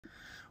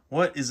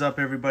What is up,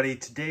 everybody?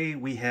 Today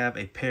we have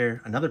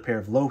another pair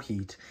of low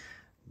heat.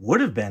 Would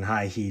have been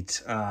high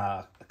heat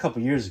a couple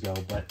years ago,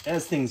 but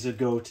as things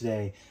go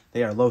today,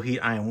 they are low heat.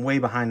 I am way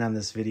behind on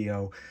this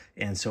video,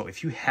 and so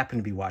if you happen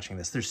to be watching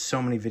this, there's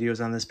so many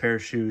videos on this pair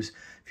of shoes.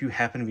 If you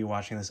happen to be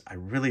watching this, I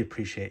really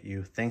appreciate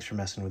you. Thanks for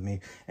messing with me.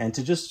 And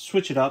to just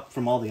switch it up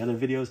from all the other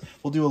videos,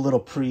 we'll do a little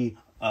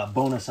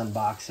bonus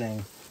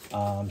unboxing.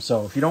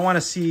 So if you don't want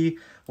to see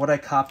what I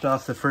copped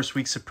off the first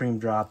week Supreme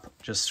drop,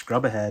 just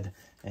scrub ahead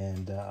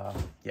and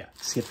yeah,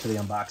 skip to the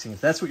unboxing.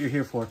 If that's what you're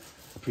here for,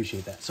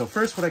 appreciate that. So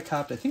first, what I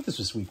copped, I think this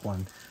was week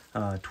 1,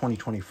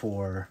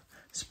 2024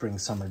 spring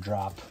summer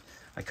drop.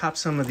 I copped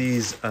some of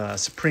these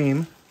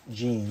Supreme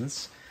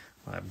jeans,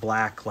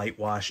 black light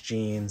wash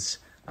jeans.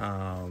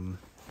 They're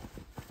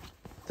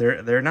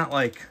not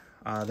like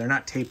they're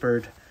not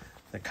tapered.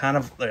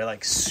 They're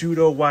like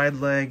pseudo wide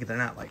leg. They're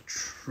not like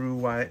true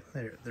wide.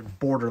 They're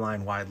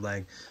borderline wide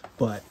leg.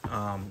 But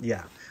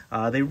yeah,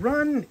 they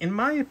run, in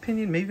my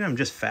opinion, maybe I'm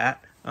just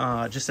fat,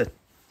 just a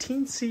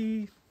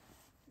teensy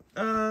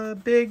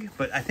big,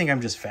 but I think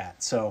I'm just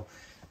fat. So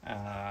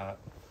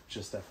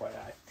just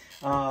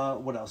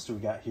FYI. What else do we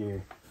got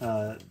here?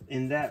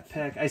 In that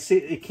pack, I say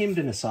it came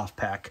in a soft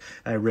pack.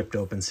 I ripped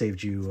open,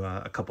 saved you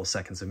a couple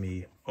seconds of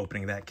me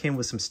opening that. Came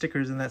with some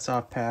stickers in that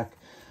soft pack.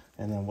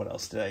 And then what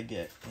else did I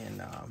get?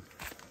 In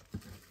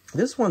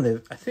this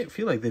one, I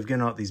feel like they've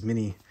given out this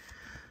mini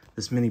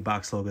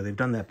box logo. They've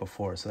done that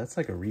before, so that's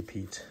like a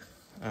repeat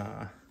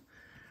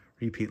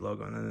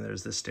logo. And then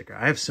there's this sticker.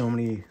 I have so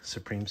many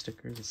Supreme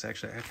stickers. It's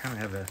actually, I kind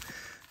of have a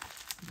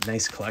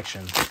nice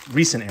collection.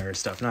 Recent era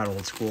stuff, not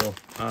old school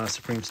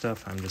Supreme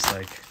stuff. I'm just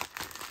like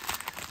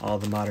all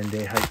the modern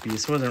day hype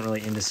beasts. I wasn't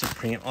really into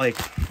Supreme. Like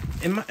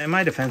in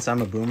my defense,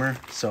 I'm a boomer,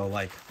 so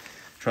like.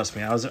 Trust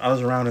me, I was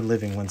around and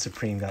living when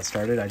Supreme got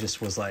started. I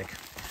just was like,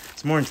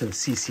 it's more into the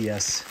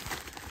CCS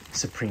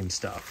Supreme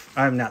stuff.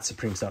 I'm not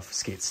Supreme stuff,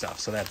 skate stuff.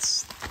 So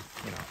that's,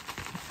 you know,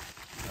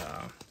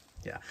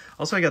 yeah.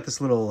 Also, I got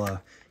this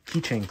little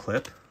keychain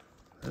clip.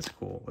 That's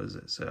cool. What is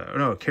this?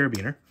 No, a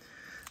carabiner.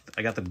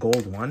 I got the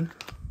gold one.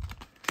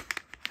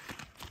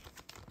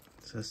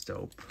 So that's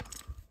dope.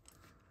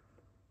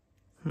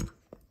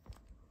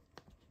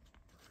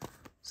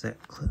 Is that,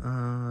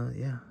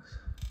 yeah.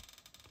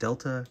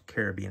 Delta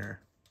carabiner.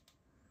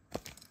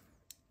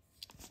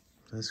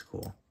 That's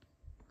cool.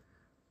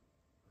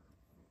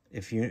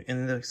 If you,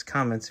 in the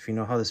comments, if you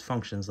know how this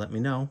functions, let me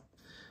know.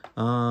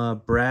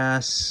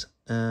 Brass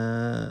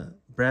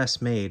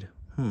made.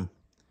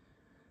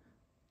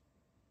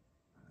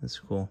 That's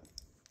cool.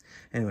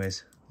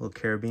 Anyways, little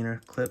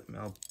carabiner clip.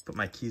 I'll put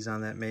my keys on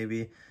that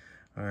maybe.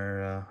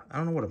 Or, I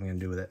don't know what I'm going to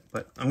do with it,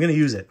 but I'm going to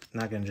use it. I'm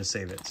not going to just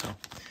save it, so.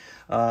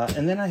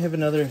 And then I have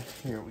another,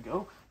 here we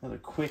go. Another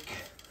quick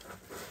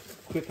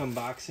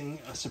unboxing,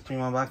 a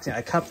Supreme unboxing.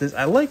 I copped this.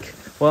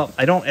 Well,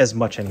 I don't as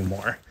much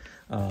anymore.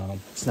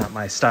 It's not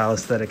my style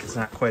aesthetic. It's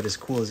not quite as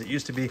cool as it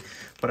used to be,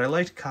 but I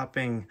liked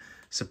copping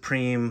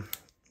Supreme,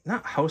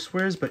 not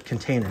housewares, but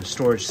containers,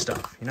 storage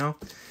stuff, you know?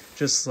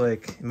 Just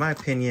like, in my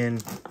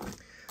opinion,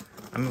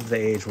 I'm of the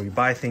age where you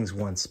buy things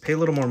once, pay a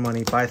little more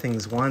money, buy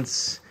things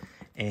once,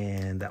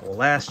 and that will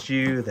last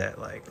you, that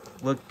like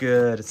look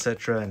good,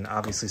 etc. And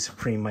obviously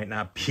Supreme might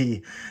not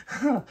be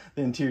the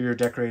interior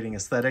decorating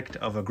aesthetic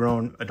of a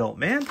grown adult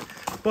man,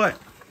 but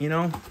you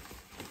know,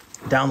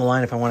 down the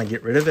line, if I want to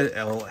get rid of it,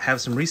 it'll have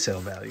some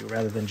resale value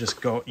rather than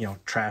just go, you know,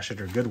 trash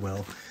it or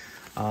Goodwill.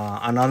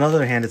 On the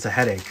other hand, it's a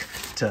headache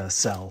to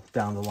sell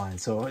down the line.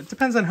 So it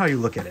depends on how you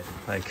look at it.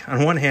 Like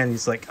on one hand,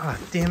 it's like, oh,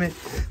 damn it,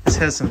 this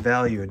has some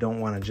value. I don't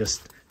want to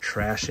just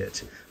trash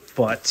it.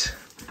 But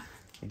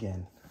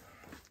again,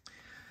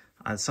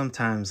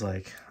 sometimes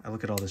like I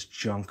look at all this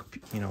junk,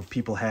 you know,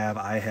 people have,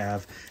 I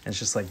have, and it's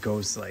just like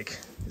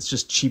it's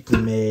just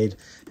cheaply made,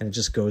 and it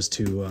just goes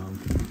to,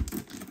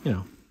 you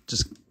know,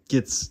 just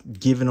gets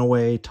given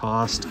away,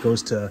 tossed,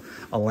 goes to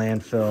a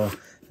landfill.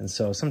 And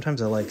so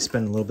sometimes I like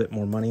spend a little bit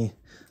more money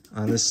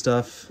on this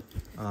stuff,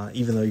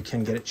 even though you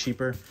can get it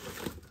cheaper,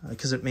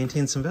 because it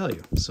maintains some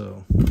value.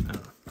 So I don't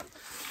know,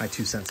 my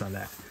 2 cents on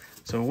that.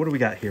 So what do we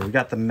got here? We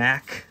got the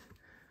Mac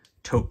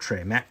tote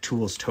tray, Mac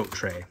Tools tote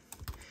tray.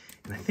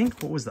 And I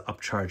think, what was the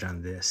upcharge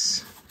on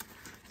this?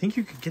 I think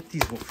you could get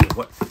these for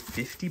what,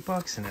 50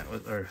 bucks, and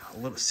or a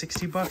little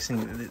 60 bucks,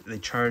 and they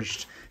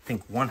charged, I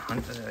think,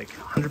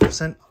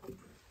 100%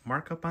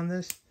 markup on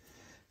this.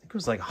 I think it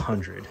was like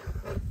 100.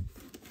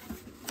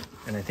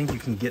 And I think you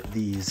can get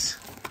these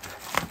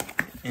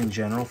in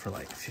general for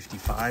like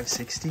 55,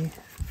 60.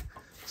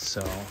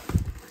 So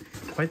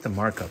quite the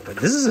markup. But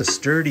this is a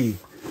sturdy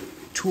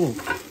tool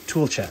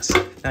chest.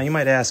 Now you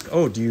might ask,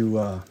 oh, do you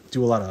have a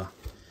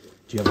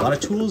lot of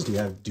tools? Do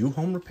you do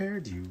home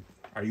repair?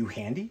 Are you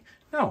handy?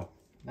 No,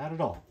 not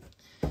at all.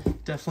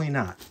 Definitely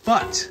not.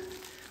 But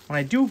when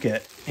I do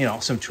get, you know,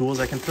 some tools,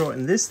 I can throw it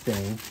in this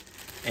thing,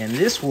 and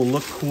this will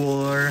look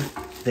cooler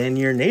than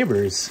your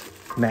neighbor's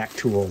Mac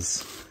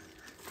Tools.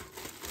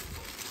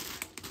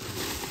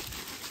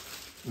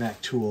 Mac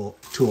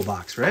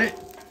toolbox, right?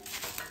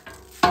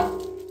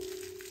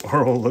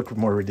 Or it will look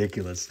more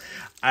ridiculous.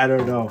 I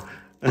don't know.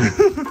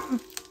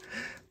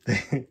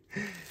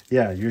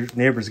 Yeah, your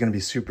neighbor's gonna be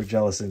super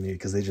jealous of me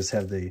because they just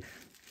have the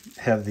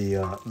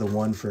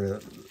one for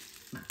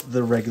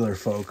the regular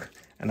folk,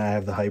 and I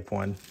have the hype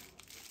one.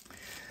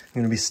 I'm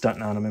gonna be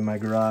stunting on them in my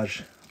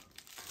garage.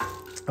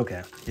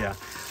 Okay, yeah.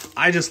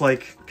 I just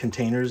like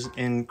containers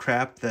in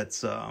crap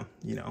that's,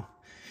 you know,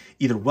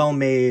 either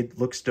well-made,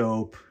 looks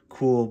dope,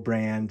 cool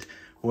brand,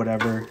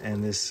 whatever.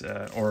 And this,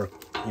 or,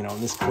 you know,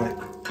 in this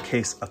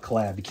case, a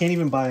collab. You can't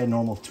even buy a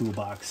normal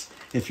toolbox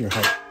if you're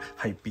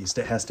hype beast.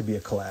 It has to be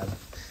a collab.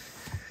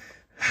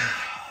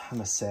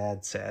 I'm a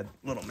sad, sad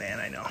little man,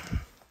 I know.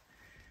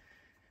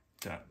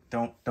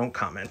 Don't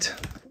comment.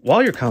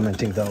 While you're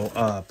commenting,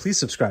 though, please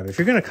subscribe. If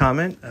you're going to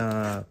comment,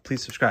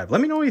 please subscribe.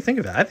 Let me know what you think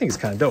of it. I think it's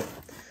kind of dope.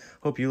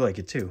 Hope you like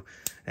it too.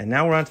 And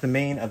now we're on to the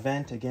main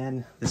event.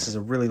 Again, this is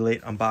a really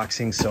late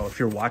unboxing, so if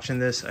you're watching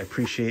this, I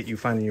appreciate you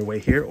finding your way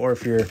here. Or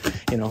if you're,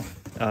 you know,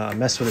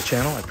 mess with the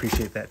channel, I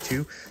appreciate that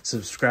too.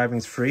 Subscribing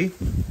is free,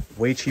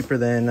 way cheaper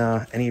than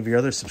any of your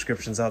other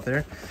subscriptions out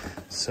there.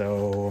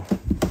 So I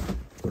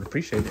would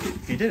appreciate it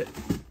if you did it.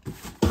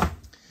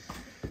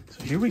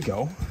 So here we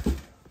go.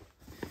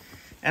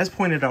 As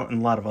pointed out in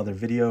a lot of other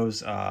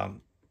videos,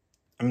 I'm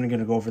going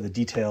to go over the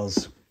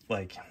details.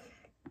 Like,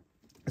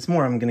 it's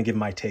more I'm going to give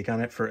my take on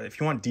it. For if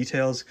you want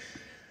details,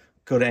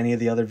 go to any of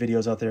the other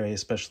videos out there. I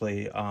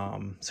especially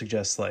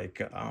suggest,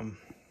 like,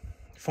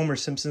 Fomer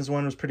Simpson's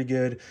one was pretty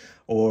good,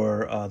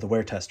 or the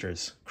Wear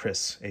Testers,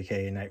 Chris,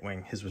 aka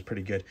Nightwing, his was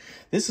pretty good.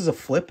 This is a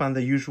flip on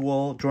the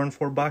usual Jordan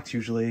 4 box.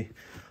 Usually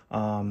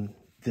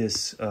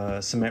this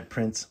cement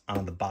prints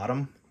on the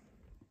bottom,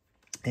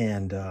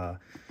 and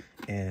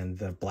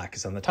the black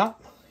is on the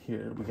top.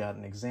 Here we got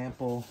an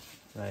example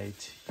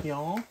right here.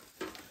 One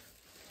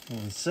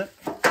sec.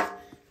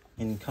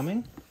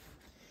 Incoming.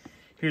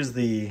 Here's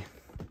the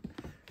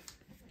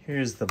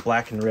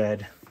black and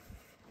red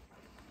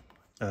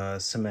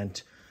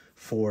cement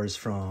 4s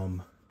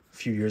from a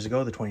few years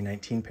ago, the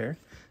 2019 pair.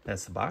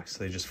 That's the box.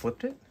 They just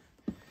flipped it.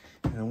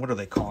 And what are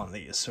they calling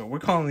these? So we're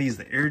calling these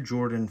the Air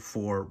Jordan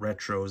 4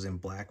 Retros in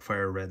black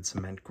fire red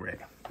cement gray.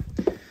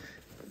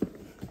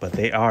 But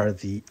they are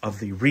of the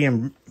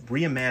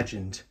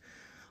reimagined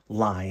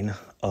line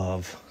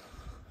of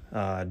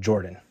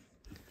Jordan.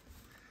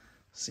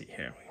 Let's see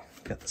here.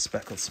 We got the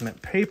speckled cement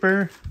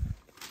paper.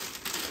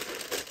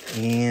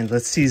 And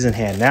let's see these in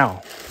hand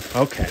now.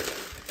 Okay.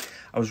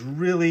 I was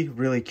really,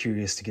 really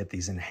curious to get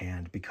these in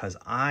hand because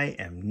I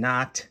am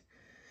not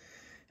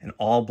an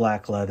all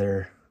black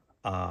leather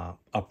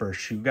upper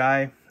shoe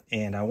guy.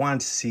 And I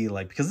wanted to see,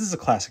 like, because this is a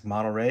classic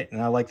model, right?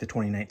 And I like the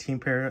 2019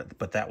 pair,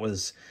 but that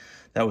was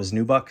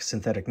nubuck,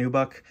 synthetic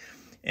nubuck,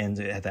 and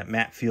it had that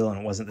matte feel,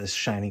 and it wasn't this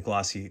shiny,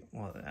 glossy,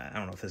 well, I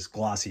don't know if it's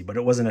glossy, but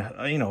it wasn't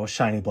a, you know, a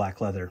shiny black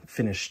leather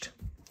finished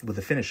with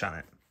a finish on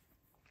it.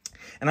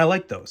 And I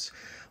like those,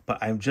 but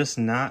I'm just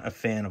not a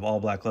fan of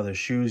all black leather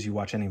shoes. You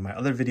watch any of my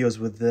other videos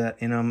with that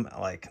in them,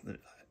 like,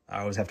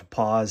 I always have to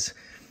pause.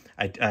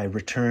 I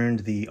returned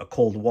the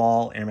Cold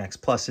Wall Air Max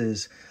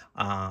Pluses.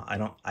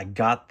 I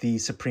got the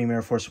Supreme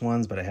Air Force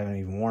Ones, but I haven't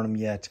even worn them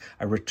yet.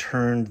 I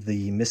returned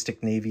the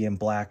Mystic Navy and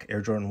Black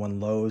Air Jordan 1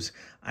 Lows.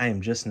 I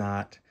am just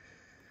not,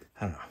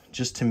 I don't know,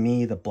 just to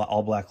me, the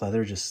all black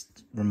leather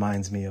just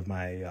reminds me of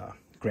my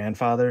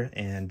grandfather.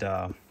 And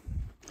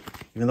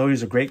even though he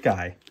was a great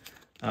guy,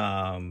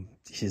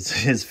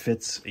 his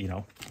fits, you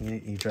know,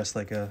 he dressed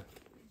like a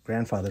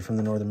grandfather from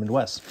the northern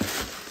Midwest.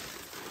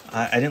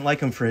 I didn't like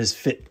him for his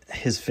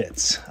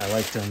fits. I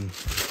liked him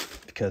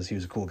because he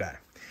was a cool guy.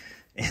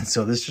 And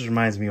so this just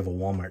reminds me of a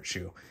Walmart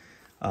shoe.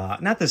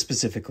 Not this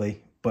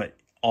specifically, but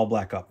all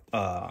black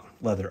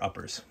leather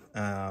uppers. So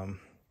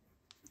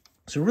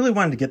I really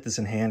wanted to get this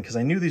in hand because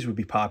I knew these would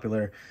be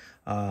popular.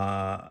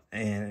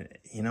 And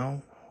you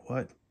know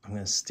what? I'm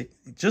going to stick,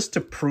 just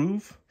to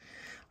prove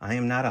I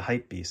am not a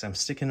hype beast. I'm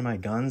sticking to my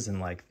guns, and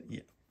like,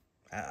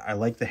 I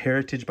like the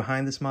heritage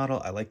behind this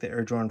model. I like the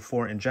Air Jordan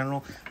 4 in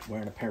general. I'm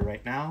wearing a pair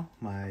right now,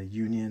 my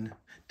Union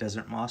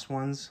Desert Moss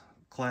ones,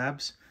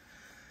 collabs.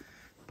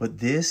 But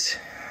this,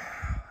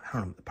 I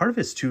don't know, part of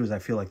it too is I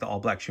feel like the all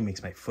black shoe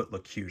makes my foot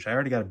look huge. I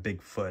already got a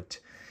big foot,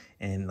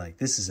 and like,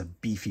 this is a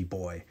beefy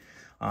boy.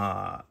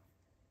 I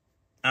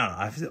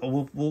don't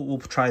know, we'll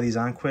try these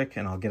on quick,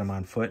 and I'll get them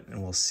on foot,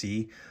 and we'll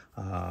see.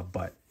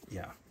 But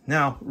yeah,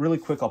 now really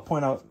quick, I'll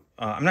point out,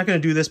 I'm not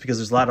going to do this because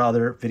there's a lot of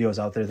other videos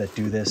out there that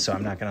do this, so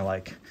I'm not going to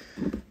like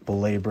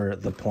belabor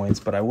the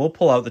points, but I will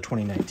pull out the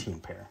 2019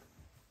 pair.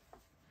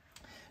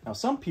 Now,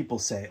 some people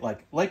say,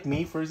 like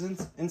me, for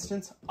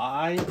instance,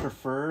 I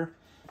prefer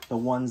the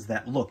ones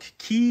that look,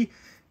 key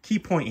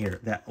point here,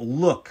 that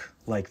look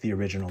like the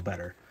original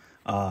better.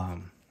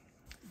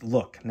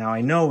 Look. Now, I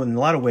know in a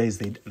lot of ways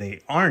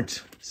they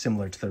aren't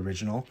similar to the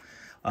original.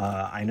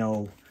 I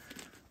know,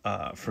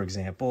 for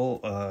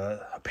example,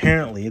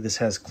 apparently this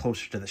has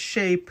closer to the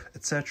shape,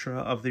 etc.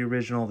 of the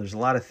original. There's a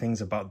lot of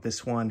things about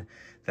this one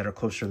that are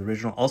closer to the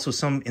original. Also,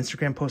 some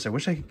Instagram posts, I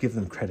wish I could give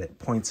them credit,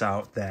 points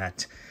out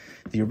that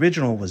the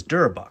original was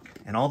Durabuck,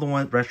 and all the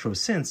retros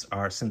since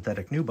are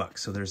synthetic nubuck.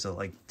 So there's a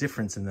like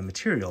difference in the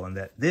material, and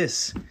that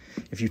this,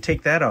 if you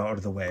take that out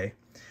of the way,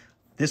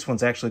 this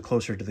one's actually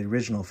closer to the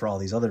original for all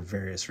these other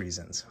various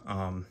reasons.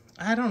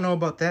 I don't know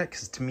about that,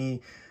 because to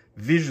me,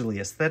 visually,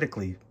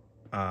 aesthetically,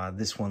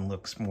 this one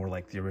looks more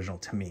like the original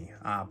to me,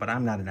 but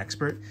I'm not an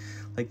expert.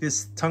 Like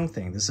this tongue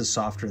thing, this is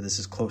softer, this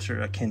is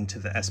closer akin to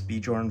the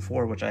SB Jordan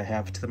 4, which I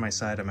have to my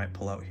side. I might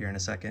pull out here in a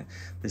second.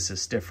 This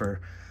is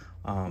stiffer.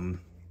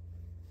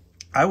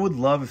 I would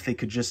love if they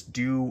could just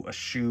do a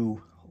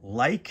shoe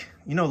like,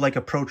 you know, like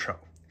a Protro.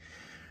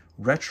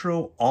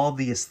 Retro all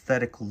the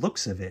aesthetic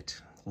looks of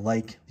it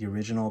like the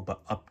original, but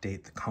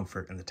update the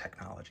comfort and the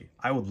technology.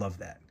 I would love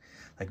that.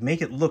 Like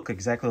make it look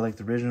exactly like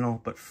the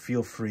original, but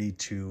feel free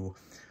to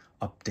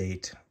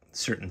update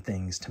certain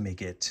things to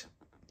make it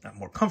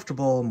more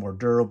comfortable, more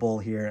durable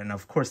here. And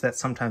of course that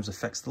sometimes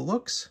affects the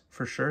looks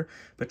for sure,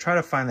 but try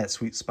to find that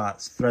sweet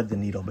spot, thread the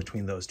needle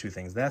between those two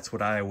things. That's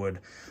what I would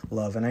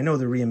love. And I know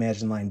the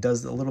Reimagined line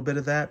does a little bit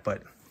of that,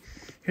 but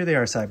here they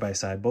are side by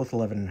side, both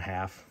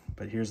 11.5.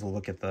 But here's a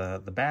look at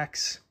the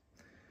backs.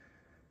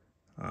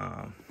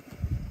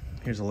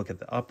 Here's a look at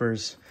the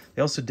uppers.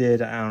 They also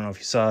did, I don't know if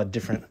you saw,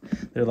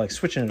 they're like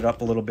switching it up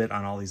a little bit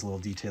on all these little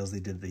details. They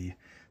did the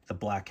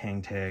black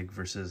hang tag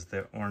versus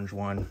the orange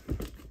one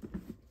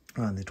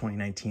on the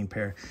 2019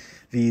 pair.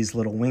 These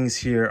little wings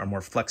here are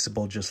more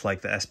flexible, just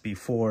like the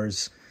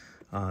SB4s.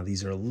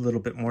 These are a little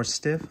bit more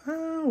stiff.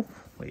 Oh,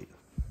 wait.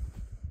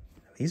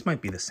 These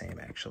might be the same,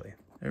 actually.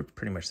 They're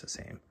pretty much the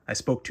same. I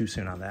spoke too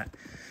soon on that.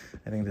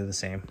 I think they're the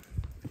same.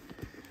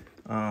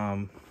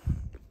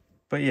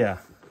 But yeah,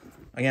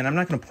 again, I'm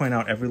not going to point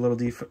out every little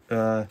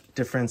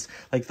difference.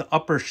 Like the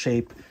upper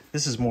shape,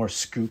 this is more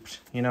scooped,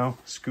 you know,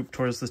 scooped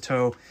towards the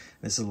toe.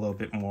 This is a little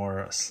bit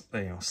more,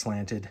 you know,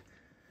 slanted.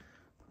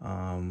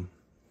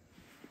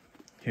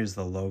 Here's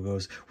the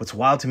logos. What's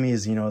wild to me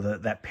is, you know,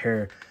 that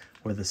pair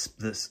where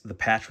the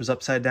patch was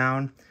upside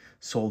down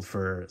sold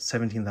for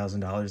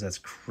 $17,000. That's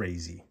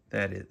crazy.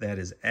 That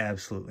is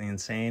absolutely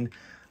insane.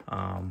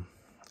 I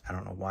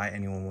don't know why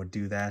anyone would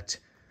do that.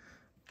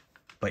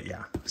 But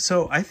yeah,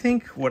 so I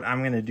think what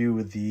I'm going to do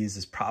with these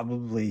is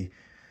probably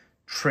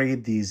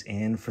trade these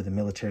in for the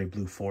military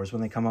blue 4s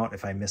when they come out,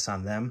 if I miss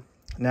on them.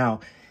 Now,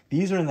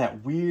 these are in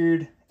that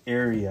weird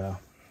area.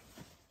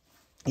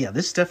 Yeah,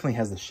 this definitely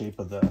has the shape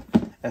of the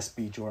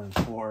SB Jordan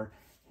 4.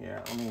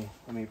 Here,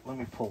 let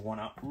me pull one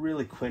out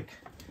really quick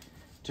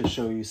to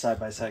show you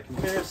side-by-side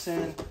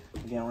comparison.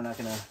 Again, we're not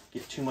going to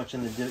get too much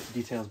in the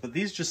details, but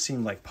these just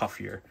seem like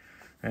puffier,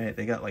 right?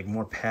 They got like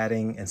more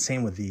padding, and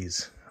same with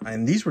these.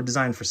 And these were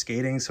designed for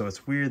skating, so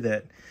it's weird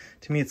that,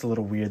 to me, it's a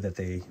little weird that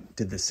they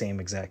did the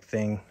same exact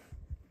thing.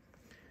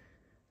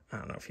 I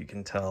don't know if you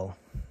can tell.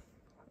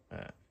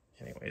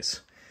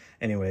 Anyways,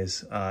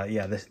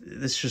 yeah,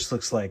 this just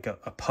looks like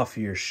a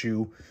puffier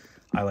shoe.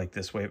 I like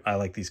this way. I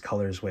like these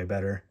colors way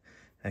better.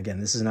 Again,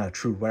 this is not a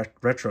true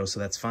retro, so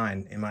that's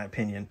fine, in my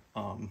opinion,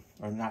 or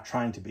not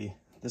trying to be.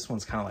 This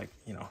one's kind of like,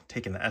 you know,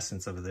 taking the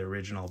essence of the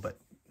original, but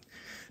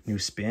new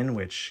spin,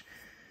 which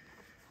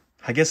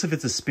I guess if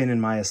it's a spin in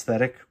my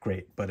aesthetic,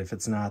 great. But if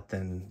it's not,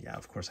 then yeah,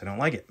 of course I don't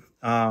like it.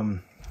 I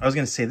was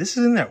going to say, this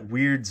is in that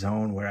weird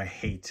zone where I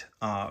hate,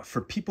 for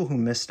people who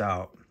missed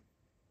out,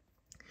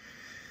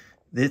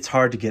 it's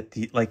hard to get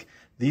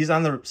these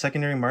on the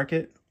secondary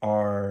market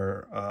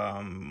are,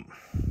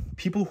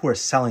 people who are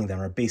selling them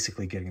are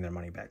basically getting their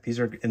money back. These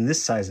are, in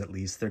this size at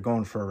least, they're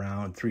going for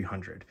around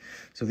 $300.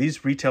 So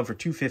these retail for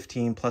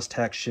 $215 plus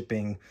tax,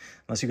 shipping,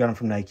 unless you got them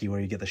from Nike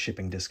where you get the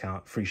shipping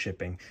discount, free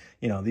shipping.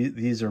 You know,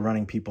 these are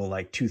running people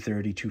like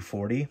 $230,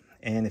 $240.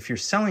 And if you're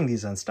selling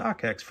these on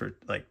StockX for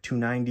like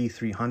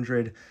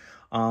 $290,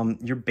 $300,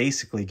 you're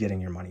basically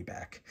getting your money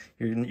back.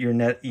 Your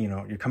net, you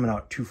know, you're coming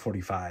out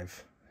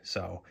 $245.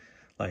 So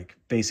like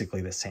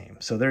basically the same.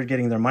 So they're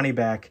getting their money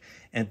back.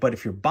 But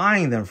if you're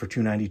buying them for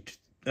 $290,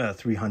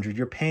 $300,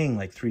 you're paying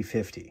like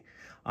 $350,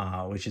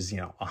 which is, you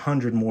know,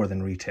 $100 more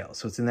than retail.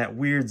 So it's in that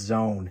weird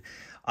zone.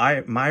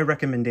 My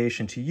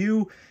recommendation to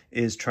you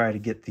is try to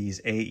get these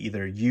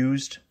either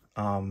used,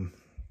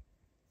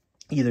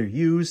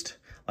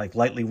 like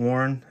lightly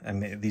worn. I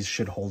mean, these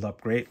should hold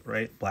up great,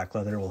 right? Black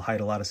leather will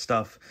hide a lot of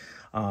stuff.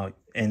 And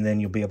then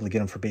you'll be able to get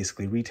them for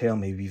basically retail,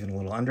 maybe even a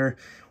little under.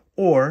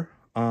 Or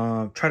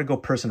try to go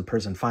person to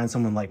person. Find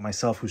someone like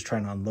myself who's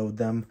trying to unload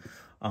them.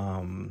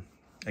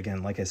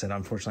 Again, like I said,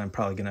 unfortunately, I'm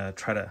probably going to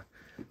try to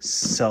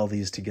sell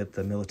these to get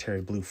the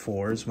military blue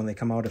 4s when they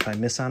come out if I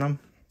miss on them.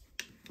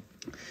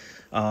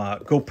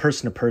 Go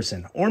person to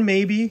person. Or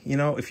maybe, you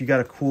know, if you got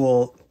a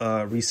cool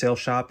resale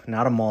shop,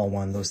 not a mall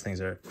one, those things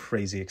are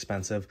crazy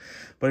expensive.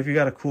 But if you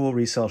got a cool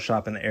resale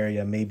shop in the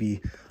area, maybe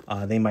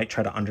they might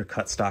try to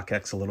undercut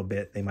StockX a little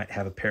bit. They might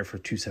have a pair for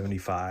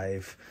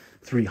 $275,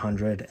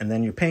 $300, and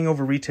then you're paying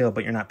over retail,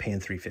 but you're not paying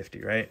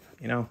 $350, right?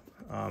 You know,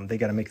 they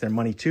got to make their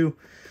money too.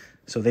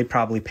 So they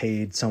probably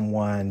paid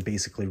someone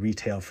basically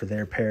retail for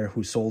their pair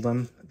who sold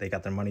them. They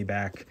got their money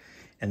back,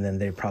 and then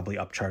they're probably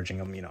upcharging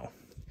them, you know.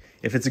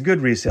 If it's a good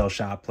resale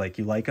shop, like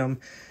you like them,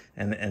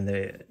 and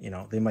they, you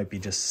know, they might be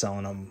just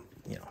selling them,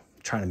 you know,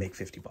 trying to make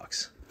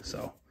 $50.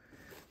 So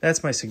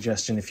that's my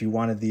suggestion if you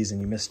wanted these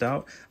and you missed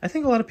out. I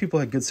think a lot of people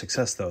had good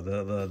success though.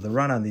 The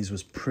run on these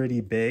was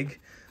pretty big.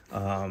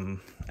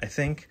 I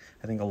think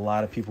a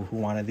lot of people who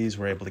wanted these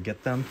were able to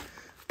get them,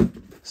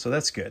 so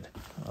that's good.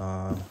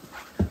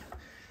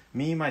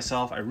 Me,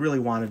 myself, I really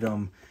wanted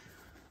them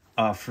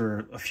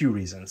for a few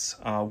reasons.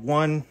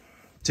 One,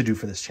 to do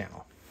for this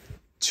channel.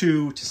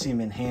 Two, to see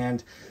them in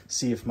hand,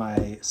 see if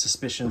my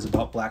suspicions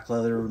about black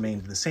leather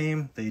remained the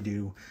same. They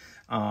do.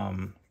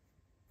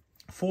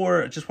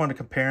 Four, I just wanted to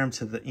compare them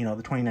to the, you know,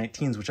 the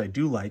 2019s, which I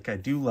do like. I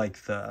do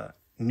like the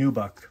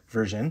nubuck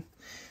version.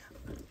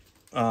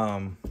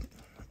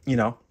 You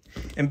know,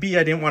 and B,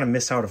 I didn't want to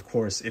miss out, of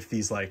course, if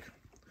these like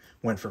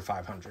went for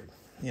 500,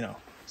 you know,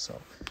 so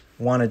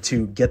wanted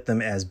to get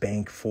them as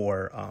bank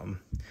for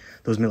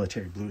those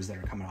military blues that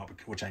are coming out,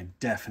 which I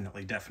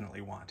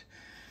definitely want.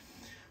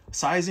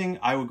 Sizing,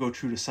 I would go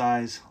true to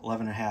size.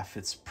 11.5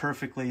 fits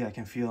perfectly. I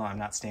can feel, I'm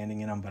not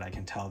standing in them, but I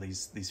can tell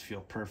these feel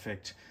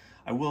perfect.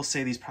 I will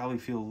say these probably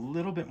feel a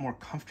little bit more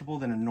comfortable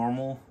than a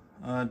normal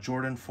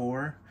Jordan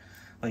 4.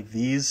 Like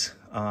these,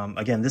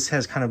 again, this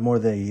has kind of more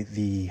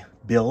the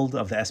build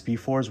of the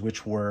SB4s,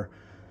 which were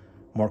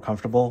more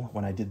comfortable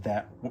when I did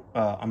that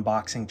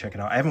unboxing. Check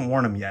it out. I haven't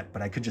worn them yet,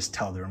 but I could just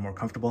tell they were more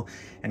comfortable,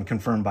 and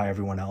confirmed by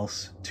everyone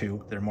else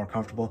too. They're more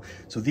comfortable.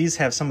 So these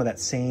have some of that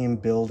same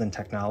build and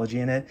technology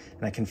in it,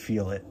 and I can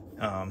feel it.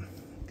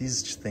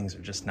 These things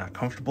are just not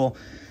comfortable.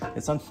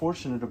 It's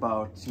unfortunate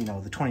about, you know,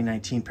 the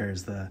 2019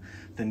 pairs, the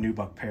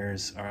nubuck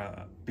pairs,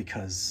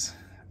 because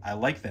I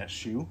like that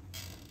shoe.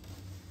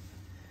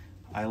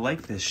 I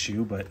like this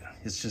shoe, but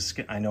it's just,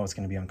 I know it's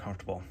going to be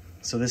uncomfortable.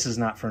 So this is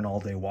not for an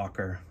all-day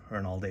walker or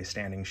an all-day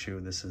standing shoe.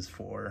 This is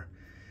for,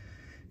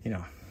 you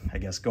know, I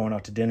guess going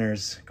out to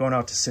dinners, going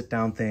out to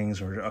sit-down things,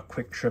 or a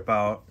quick trip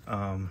out,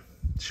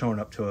 showing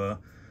up to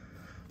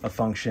a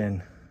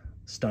function,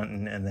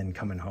 stunting, and then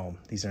coming home.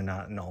 These are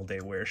not an all-day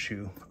wear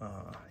shoe.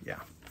 Yeah.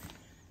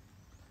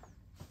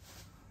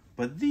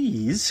 But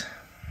these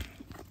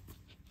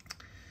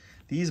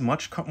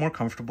much more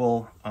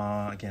comfortable.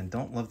 Again,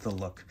 don't love the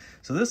look.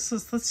 So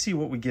let's see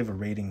what we give a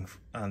rating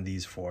on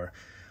these for,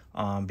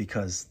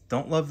 because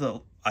don't love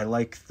the, I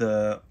like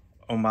the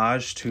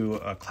homage to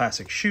a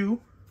classic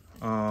shoe.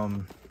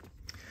 Some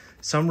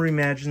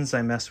Reimagines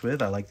I mess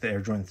with. I like the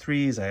Air Jordan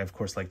 3s. I of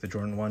course like the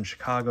Jordan 1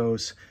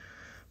 Chicagos.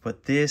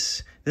 But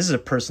this is a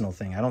personal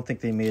thing. I don't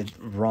think they made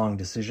wrong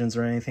decisions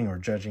or anything, or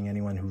judging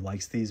anyone who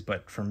likes these.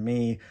 But for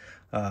me,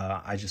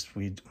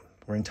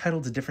 we're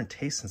entitled to different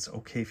tastes, and it's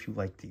okay if you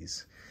like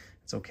these.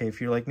 It's okay if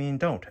you're like me and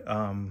don't.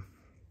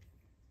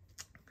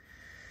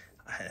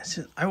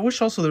 I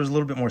wish also there was a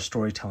little bit more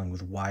storytelling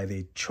with why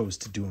they chose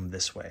to do them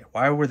this way.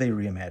 Why were they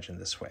reimagined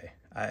this way?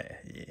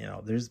 You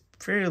know, there's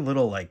very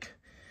little, like,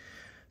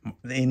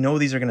 they know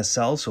these are going to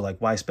sell, so like,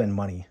 why spend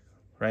money,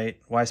 right?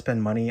 Why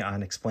spend money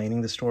on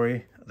explaining the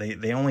story?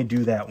 They only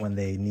do that when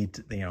they need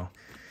to, you know,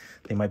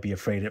 they might be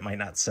afraid it might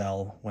not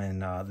sell when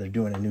they're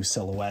doing a new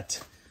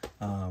silhouette.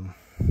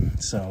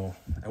 So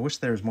I wish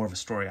there was more of a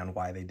story on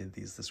why they did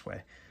these this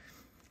way.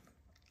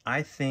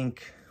 I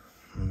think,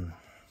 you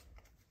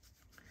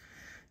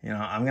know,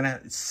 I'm going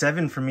to,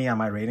 7 for me on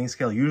my rating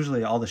scale.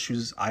 Usually all the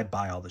shoes, I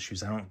buy all the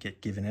shoes. I don't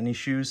get given any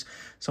shoes.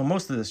 So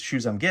most of the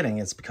shoes I'm getting,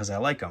 it's because I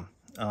like them.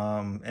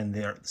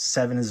 And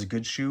 7 is a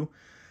good shoe.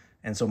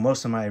 And so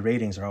most of my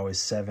ratings are always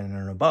 7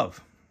 and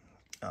above.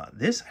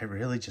 This I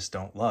really just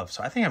don't love.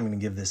 So I think I'm going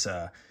to give this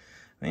a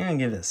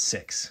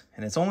 6.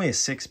 And it's only a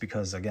 6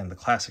 because, again, the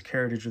classic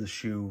heritage of the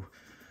shoe,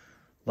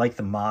 like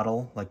the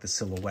model, like the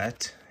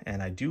silhouette,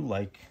 and I do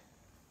like,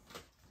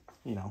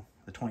 you know,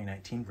 the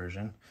 2019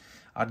 version.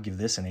 I'd give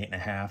this an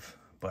 8.5,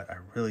 but I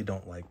really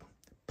don't like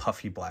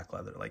puffy black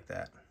leather like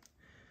that.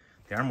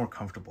 They are more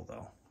comfortable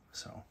though.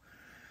 So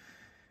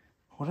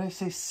what did I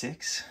say,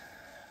 6?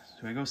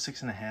 Do I go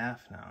 6.5?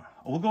 No,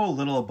 we'll go a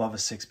little above a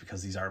 6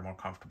 because these are more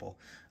comfortable.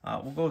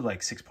 We'll go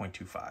like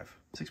 6.25.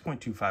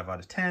 6.25 out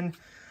of 10.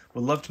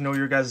 Would love to know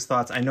your guys'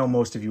 thoughts. I know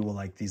most of you will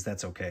like these.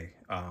 That's okay.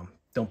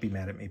 Don't be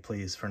mad at me,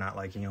 please, for not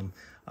liking them.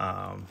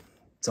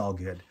 It's all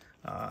good.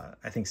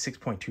 I think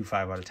 6.25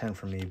 out of 10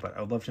 for me, but I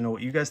would love to know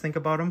what you guys think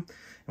about them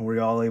and were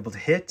you all able to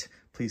hit.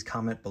 Please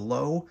comment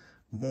below.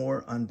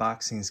 More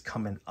unboxings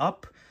coming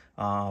up.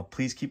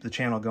 Please keep the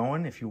channel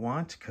going if you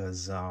want,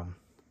 because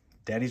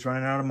Daddy's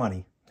running out of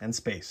money and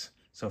space.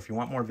 So if you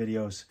want more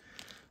videos,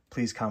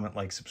 please comment,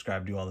 like,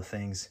 subscribe, do all the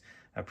things.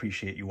 I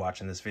appreciate you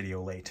watching this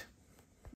video late.